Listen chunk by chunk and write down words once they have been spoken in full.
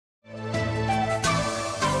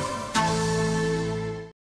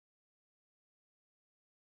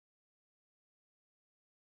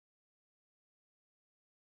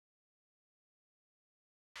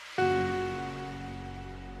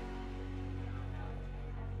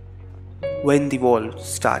when the world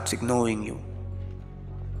starts ignoring you,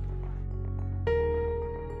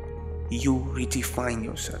 you redefine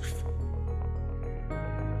yourself.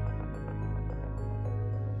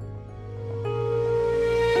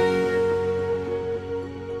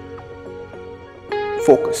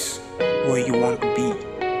 Focus where you want to be.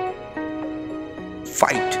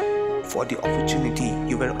 Fight for the opportunity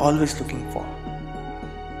you were always looking for.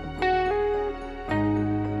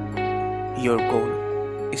 Your goal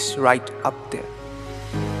is right up there.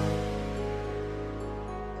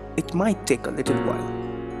 It might take a little while,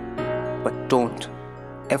 but don't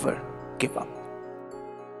ever give up.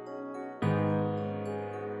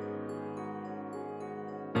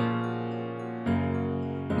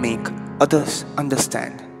 Make others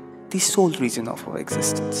understand the sole reason of our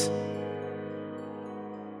existence.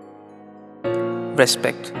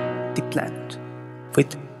 Respect the planet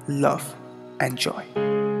with love and joy.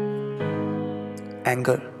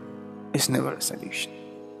 Anger is never a solution.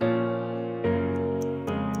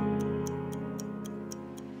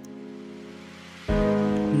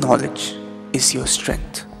 Knowledge is your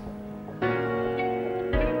strength.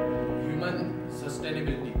 Human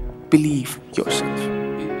sustainability. Believe yourself,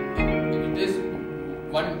 It is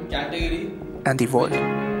one category and the world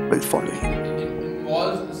will follow you. it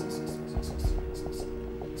involves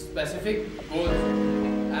specific goals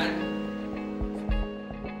and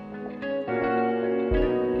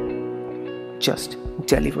Just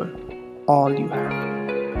deliver all you have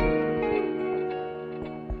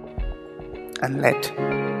and let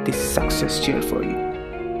the success cheer for you.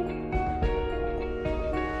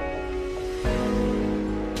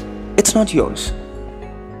 It's not yours.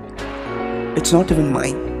 It's not even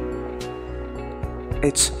mine.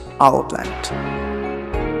 It's our planet.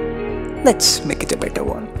 Let's make it a better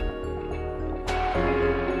one.